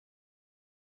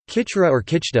Khichra or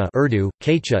khichda Urdu,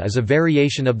 kaicha is a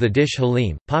variation of the dish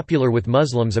haleem, popular with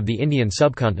Muslims of the Indian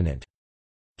subcontinent.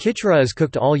 Khichra is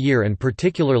cooked all year and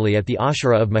particularly at the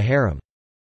Ashura of Muharram.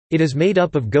 It is made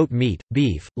up of goat meat,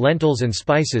 beef, lentils and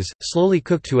spices, slowly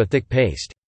cooked to a thick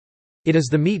paste. It is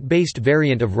the meat-based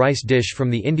variant of rice dish from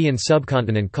the Indian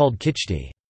subcontinent called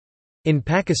khichdi. In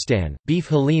Pakistan, beef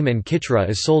haleem and khichra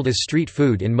is sold as street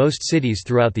food in most cities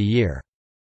throughout the year.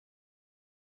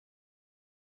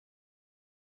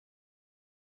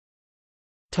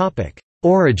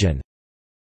 Origin.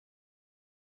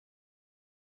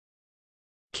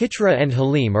 Khichra and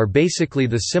haleem are basically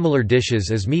the similar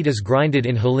dishes as meat is grinded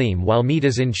in haleem while meat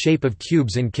is in shape of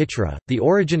cubes in khichra. The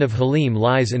origin of haleem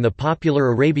lies in the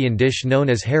popular Arabian dish known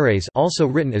as hares, also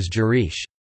written as jarish.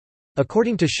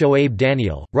 According to Shoaib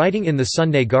Daniel, writing in the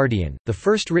Sunday Guardian, the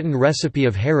first written recipe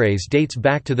of hares dates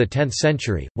back to the 10th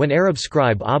century, when Arab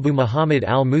scribe Abu Muhammad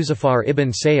al-Muzaffar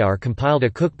ibn Sayyar compiled a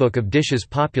cookbook of dishes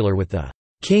popular with the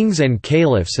kings and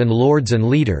caliphs and lords and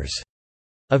leaders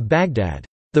of Baghdad.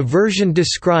 The version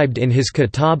described in his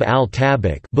Kitab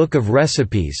al-Tabak, Book of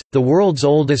Recipes, the world's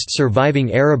oldest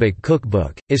surviving Arabic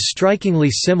cookbook, is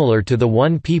strikingly similar to the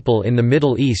one people in the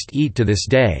Middle East eat to this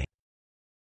day.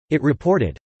 It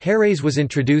reported, hares was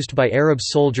introduced by Arab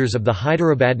soldiers of the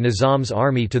Hyderabad Nizam's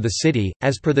army to the city.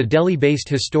 As per the Delhi-based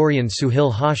historian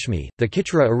Suhail Hashmi, the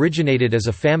khichra originated as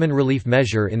a famine relief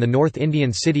measure in the North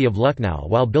Indian city of Lucknow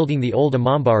while building the old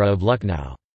Imambara of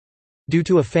Lucknow. Due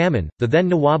to a famine, the then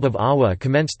Nawab of Awa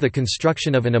commenced the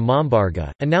construction of an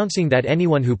Imambarga, announcing that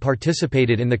anyone who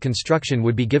participated in the construction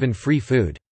would be given free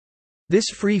food. This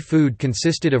free food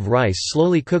consisted of rice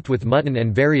slowly cooked with mutton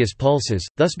and various pulses,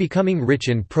 thus becoming rich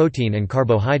in protein and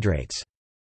carbohydrates.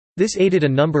 This aided a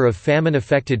number of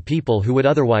famine-affected people who would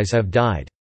otherwise have died.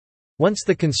 Once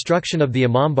the construction of the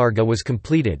Imambarga was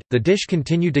completed, the dish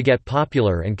continued to get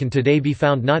popular and can today be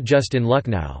found not just in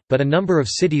Lucknow, but a number of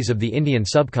cities of the Indian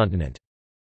subcontinent.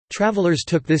 Travelers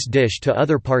took this dish to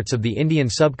other parts of the Indian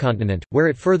subcontinent, where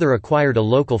it further acquired a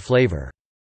local flavor.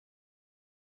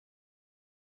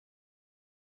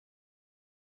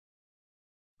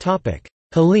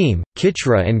 Haleem,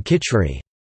 khichra and khichri.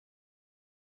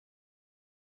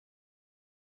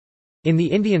 In the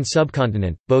Indian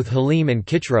subcontinent, both haleem and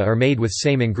khichra are made with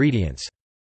same ingredients.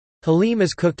 Haleem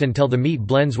is cooked until the meat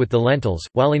blends with the lentils,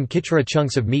 while in khichra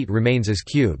chunks of meat remains as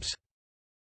cubes.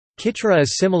 Khichra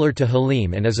is similar to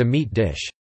haleem and is a meat dish.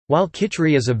 While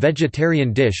khichri is a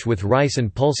vegetarian dish with rice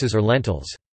and pulses or lentils.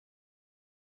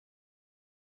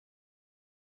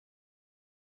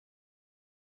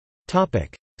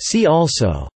 See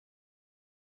also: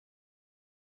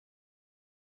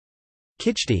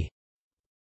 khichdi,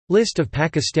 List of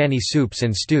Pakistani soups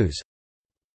and stews,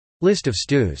 List of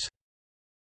stews.